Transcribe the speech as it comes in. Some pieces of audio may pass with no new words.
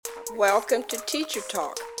Welcome to Teacher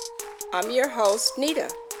Talk. I'm your host, Nita.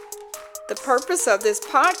 The purpose of this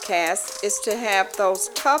podcast is to have those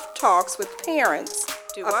tough talks with parents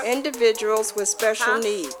of individuals with special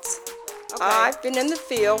needs. Okay. I've been in the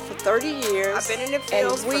field for 30 years, and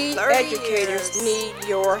we educators need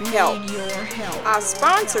your help. Our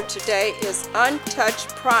sponsor today is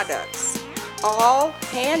Untouched Products, all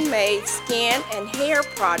handmade skin and hair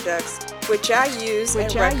products which I use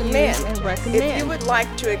and recommend. If you would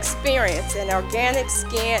like to experience an organic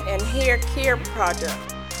skin and hair care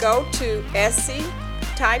product, go to Etsy,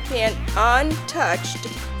 type in Untouched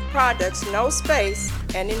Products, no space,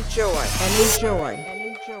 and enjoy.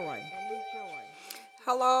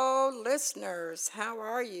 Hello, listeners. How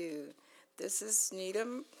are you? This is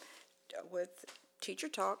Nita with Teacher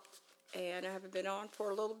Talk, and I haven't been on for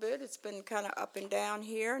a little bit. It's been kind of up and down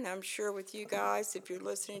here, and I'm sure with you guys, if you're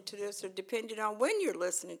listening to this, or depending on when you're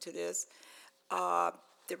listening to this,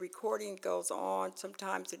 the recording goes on.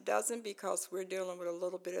 Sometimes it doesn't because we're dealing with a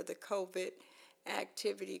little bit of the COVID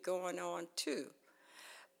activity going on too.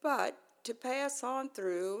 But to pass on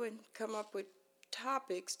through and come up with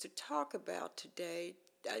topics to talk about today,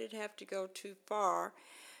 I didn't have to go too far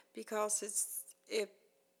because if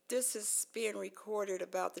this is being recorded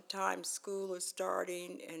about the time school is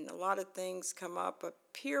starting and a lot of things come up,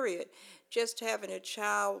 period. Just having a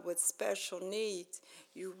child with special needs,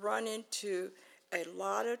 you run into a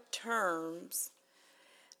lot of terms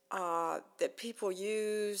that people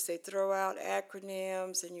use. They throw out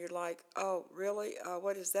acronyms and you're like, oh, really?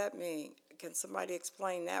 What does that mean? Can somebody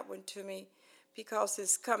explain that one to me? Because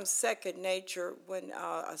it's come second nature when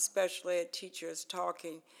a special ed teacher is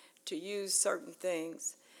talking to use certain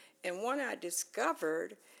things. And one I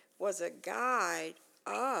discovered was a guide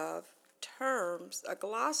of terms, a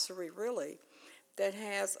glossary really, that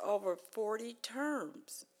has over 40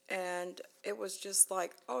 terms. And it was just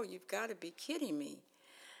like, oh, you've got to be kidding me.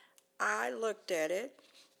 I looked at it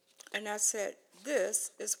and I said,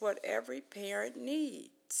 this is what every parent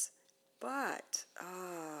needs. But,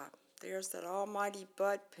 there's that almighty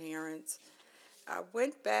but, parents. I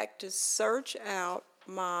went back to search out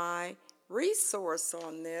my resource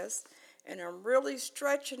on this, and I'm really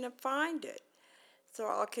stretching to find it. So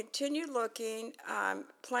I'll continue looking. I'm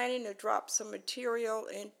planning to drop some material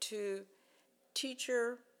into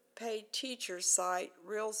paid teacher site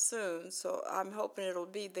real soon, so I'm hoping it'll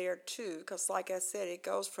be there too, because like I said, it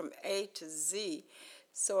goes from A to Z.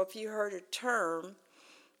 So if you heard a term,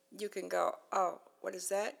 you can go, oh, what is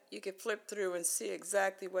that? You can flip through and see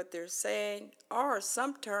exactly what they're saying, or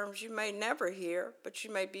some terms you may never hear, but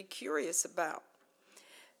you may be curious about.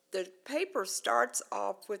 The paper starts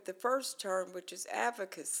off with the first term, which is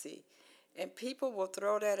advocacy, and people will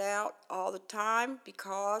throw that out all the time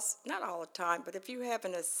because, not all the time, but if you're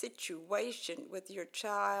having a situation with your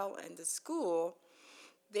child and the school,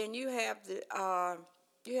 then you have the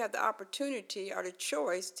opportunity or the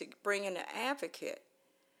choice to bring in an advocate.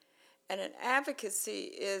 And an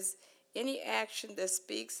advocacy is any action that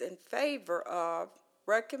speaks in favor of,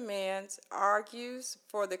 recommends, argues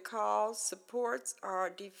for the cause, supports, or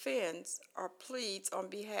defends, or pleads on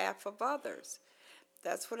behalf of others.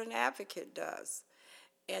 That's what an advocate does.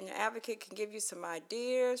 And an advocate can give you some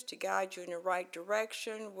ideas to guide you in the right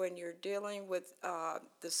direction when you're dealing with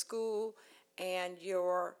the school and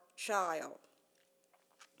your child.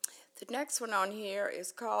 The next one on here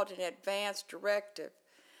is called an advance directive.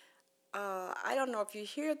 I don't know if you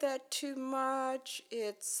hear that too much.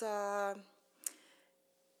 It's an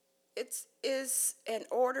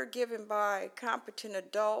order given by a competent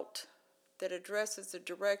adult that addresses the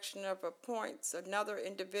direction of appoints another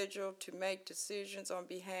individual to make decisions on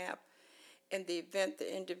behalf in the event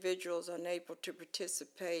the individual is unable to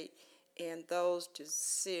participate in those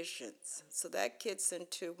decisions. So that gets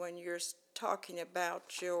into when you're talking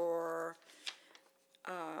about your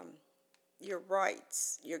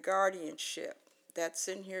rights, your guardianship. That's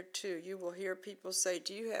in here too. You will hear people say,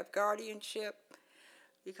 do you have guardianship?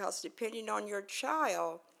 Because depending on your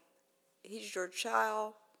child, he's your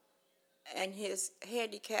child and his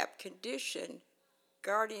handicap condition,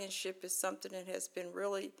 guardianship is something that has been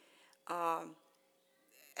really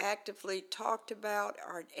actively talked about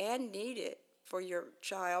and needed for your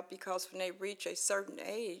child, because when they reach a certain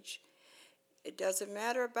age, it doesn't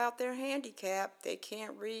matter about their handicap. They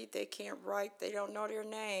can't read, they can't write, they don't know their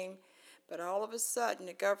name. But all of a sudden,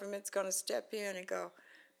 the government's going to step in and go,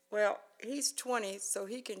 well, he's 20, so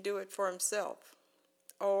he can do it for himself.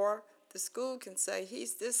 Or the school can say,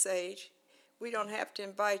 he's this age, we don't have to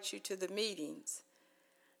invite you to the meetings.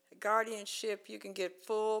 Guardianship, you can get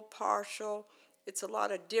full, partial, It's a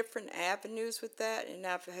lot of different avenues with that, and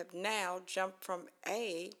I have now jumped from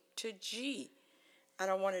A to G. I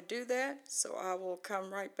don't want to do that, so I will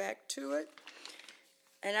come right back to it.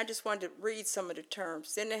 And I just wanted to read some of the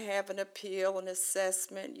terms. Then they have an appeal, an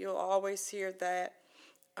assessment. You'll always hear that,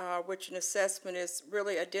 which an assessment is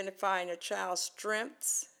really identifying a child's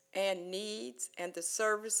strengths and needs and the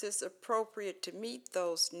services appropriate to meet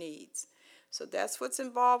those needs. So that's what's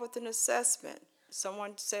involved with an assessment.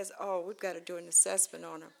 Someone says, oh, we've got to do an assessment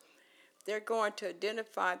on them. They're going to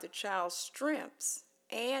identify the child's strengths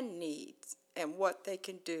and needs and what they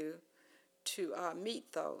can do to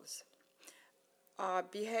meet those.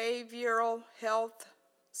 Behavioral health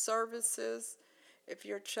services. If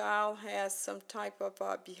your child has some type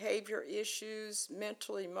of behavior issues,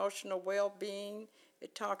 mental, emotional well-being,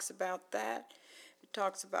 it talks about that. It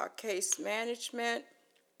talks about case management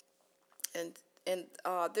and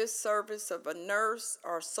this service of a nurse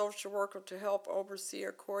or social worker to help oversee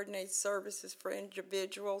or coordinate services for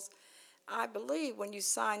individuals. I believe when you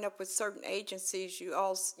sign up with certain agencies,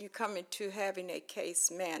 you come into having a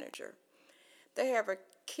case manager. They have a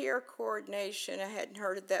care coordination. I hadn't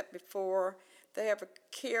heard of that before. They have a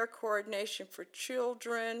care coordination for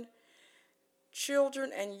children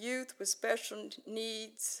and youth with special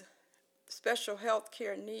needs, special health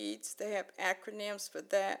care needs. They have acronyms for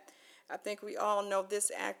that. I think we all know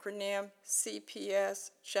this acronym,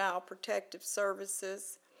 CPS, Child Protective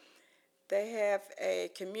Services. They have a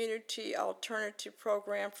community alternative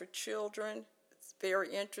program for children. It's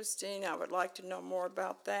very interesting. I would like to know more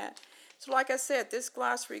about that. So like I said, this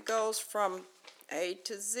glossary goes from A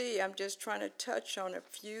to Z. I'm just trying to touch on a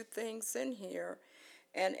few things in here.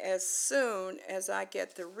 And as soon as I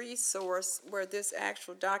get the resource where this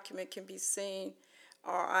actual document can be seen,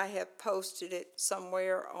 or I have posted it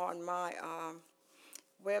somewhere on my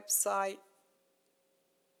website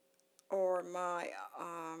or my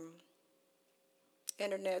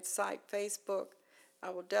internet site, Facebook, I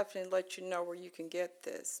will definitely let you know where you can get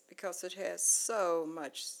this because it has so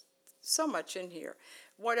much in here.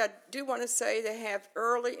 What I do want to say, they have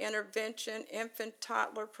early intervention, infant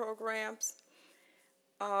toddler programs.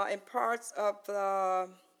 In parts of the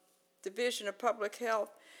Division of Public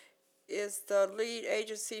Health is the lead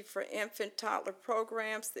agency for infant toddler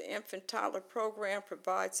programs. The infant toddler program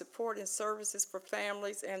provides support and services for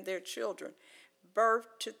families and their children,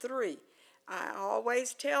 birth to 3. I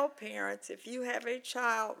always tell parents, if you have a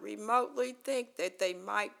child remotely think that they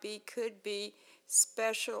could be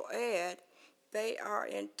special ed, they are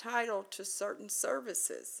entitled to certain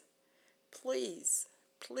services. Please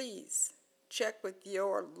check with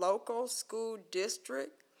your local school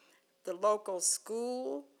district, the local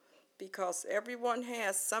school, because everyone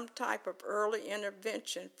has some type of early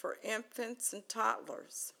intervention for infants and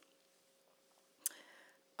toddlers.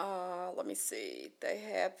 Let me see. They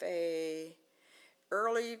have a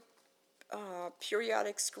early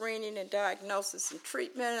periodic screening and diagnosis and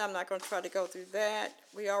treatment. I'm not going to try to go through that.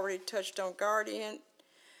 We already touched on guardian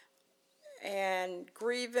and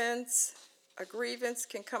grievance. A grievance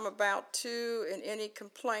can come about too in any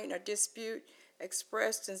complaint or dispute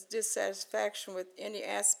expressed in dissatisfaction with any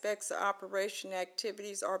aspects of operation,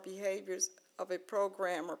 activities, or behaviors of a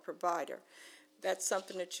program or provider. That's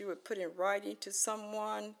something that you would put in writing to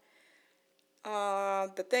someone.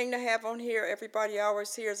 The thing to have on here, everybody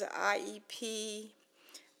always hears an IEP.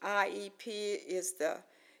 IEP is the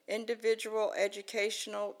Individual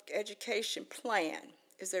Education Plan.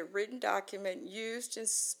 Is a written document used in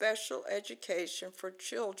special education for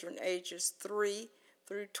children ages 3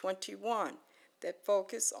 through 21 that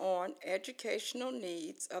focus on educational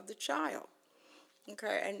needs of the child.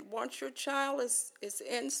 Okay, and once your child is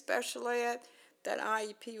in special ed, that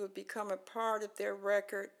IEP will become a part of their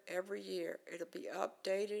record every year. It'll be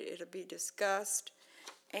updated, it'll be discussed,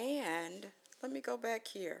 and let me go back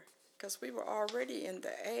here because we were already in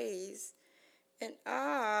the A's. And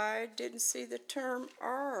I didn't see the term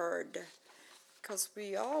ARD, because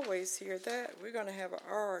we always hear that. We're going to have an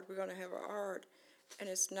ARD, and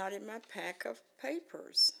it's not in my pack of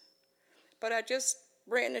papers. But I just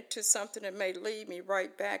ran into something that may lead me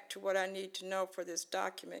right back to what I need to know for this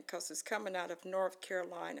document, because it's coming out of North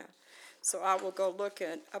Carolina. So I will go look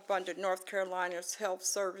up under North Carolina's health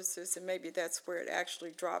services, and maybe that's where it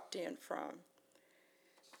actually dropped in from.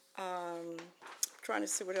 Trying to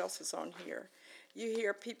see what else is on here. You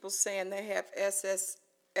hear people saying they have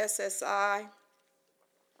SSI,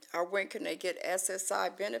 or when can they get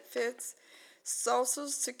SSI benefits? Social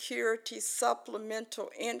Security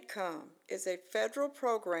Supplemental Income is a federal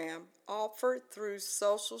program offered through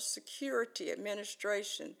Social Security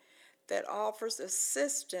Administration that offers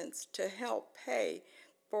assistance to help pay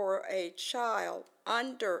for a child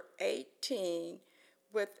under 18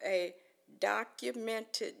 with a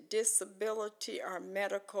documented disability or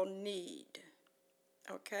medical need.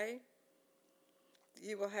 Okay?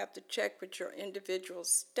 You will have to check with your individual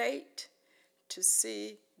state to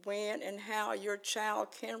see when and how your child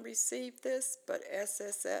can receive this, but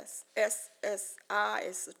SSI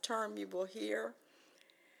is the term you will hear.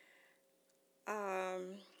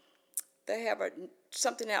 They have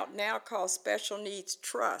something out now called Special Needs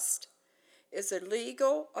Trust. It's a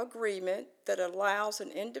legal agreement that allows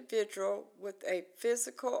an individual with a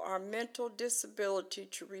physical or mental disability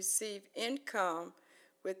to receive income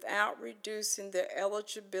without reducing their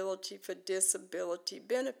eligibility for disability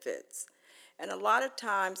benefits. And a lot of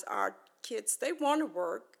times our kids, they want to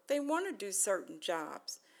work, they want to do certain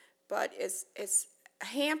jobs, but it's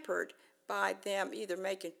hampered by them either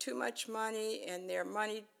making too much money and their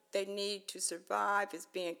money they need to survive is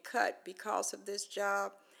being cut because of this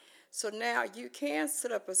job. So now you can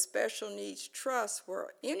set up a special needs trust where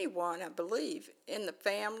anyone, I believe, in the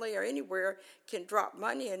family or anywhere can drop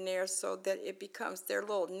money in there so that it becomes their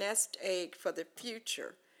little nest egg for the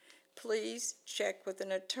future. Please check with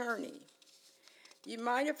an attorney. You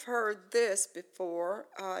might have heard this before,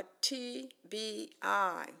 TBI.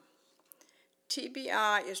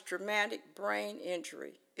 TBI is traumatic brain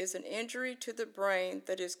injury. It's an injury to the brain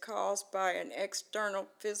that is caused by an external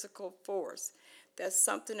physical force. That's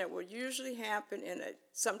something that will usually happen in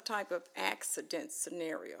some type of accident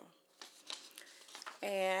scenario.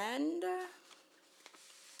 And,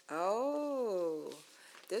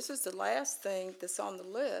 this is the last thing that's on the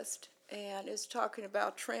list, and it's talking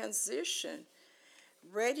about transition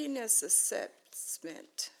readiness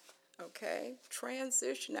assessment. Okay,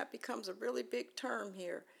 transition, that becomes a really big term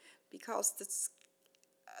here because the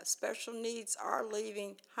special needs are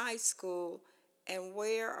leaving high school, and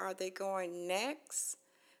where are they going next?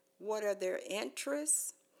 What are their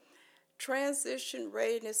interests? Transition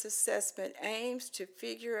readiness assessment aims to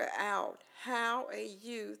figure out how a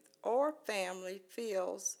youth or family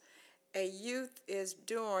feels a youth is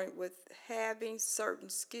doing with having certain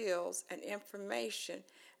skills and information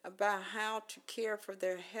about how to care for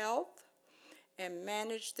their health and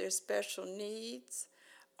manage their special needs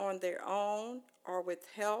on their own or with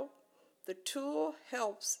help. The tool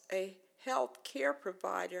helps a health care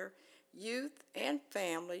provider, youth, and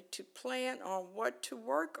family to plan on what to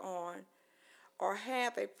work on or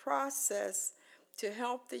have a process to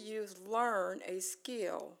help the youth learn a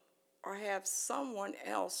skill or have someone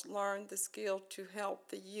else learn the skill to help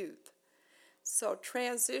the youth. So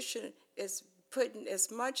transition is putting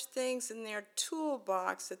as much things in their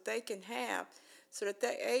toolbox that they can have so that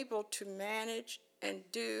they're able to manage and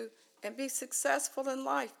do and be successful in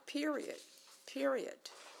life, period.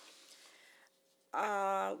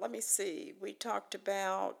 Let me see. We talked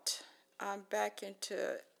about, I'm back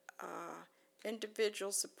into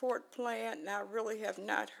individual support plan, and I really have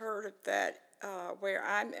not heard of that where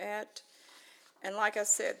I'm at. And like I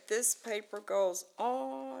said, this paper goes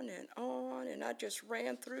on, and I just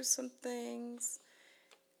ran through some things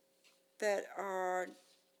that are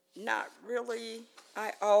not really,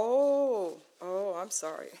 I'm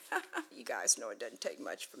sorry. You guys know it doesn't take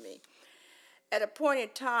much for me. At a point in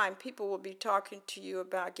time, people will be talking to you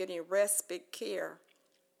about getting respite care.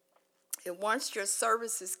 And once your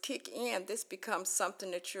services kick in, this becomes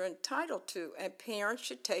something that you're entitled to, and parents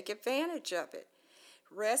should take advantage of it.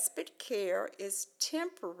 Respite care is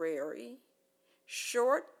temporary,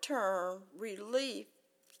 short-term relief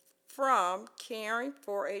from caring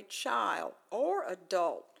for a child or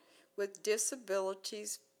adult with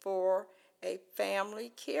disabilities for a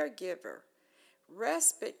family caregiver.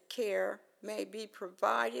 Respite care may be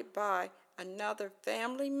provided by another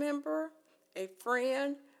family member, a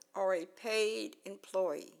friend, or a paid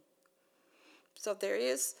employee. So there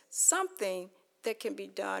is something that can be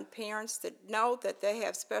done. Parents that know that they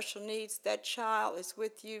have special needs, that child is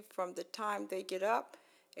with you from the time they get up.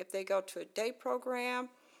 If they go to a day program,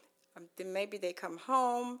 then maybe they come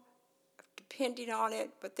home, depending on it,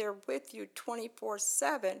 but they're with you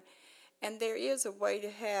 24/7. And there is a way to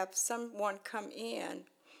have someone come in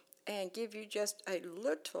and give you just a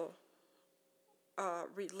little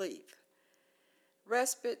relief.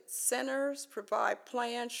 Respite centers provide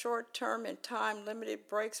planned short-term and time-limited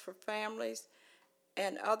breaks for families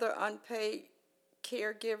and other unpaid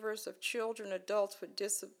caregivers of children, adults with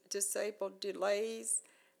disabled delays.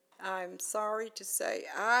 I'm sorry to say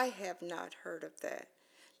I have not heard of that.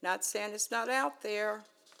 Not saying it's not out there,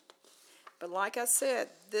 but like I said,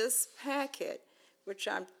 this packet, which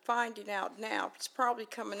I'm finding out now, it's probably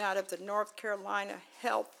coming out of the North Carolina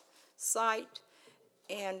Health site,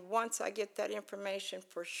 And once I get that information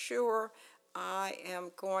for sure, I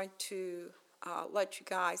am going to let you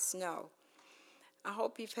guys know. I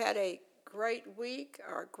hope you've had a great week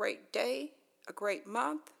or a great day, a great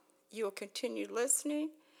month. You'll continue listening.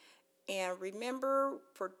 And remember,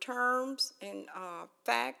 for terms and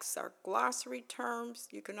facts or glossary terms,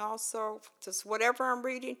 you can also, just whatever I'm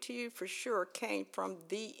reading to you for sure came from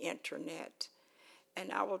the internet.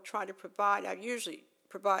 And I will try to provide, I usually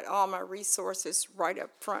provide all my resources right up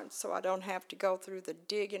front so I don't have to go through the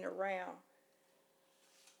digging around.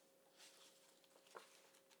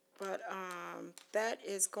 But that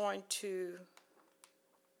is going to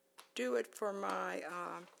do it for my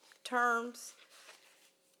terms.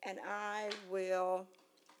 And I will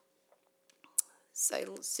say,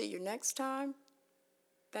 see you next time.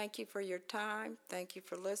 Thank you for your time. Thank you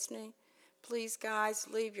for listening. Please, guys,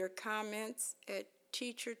 leave your comments at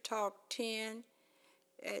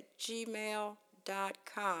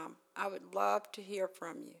teachertalk10@gmail.com. I would love to hear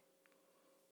from you.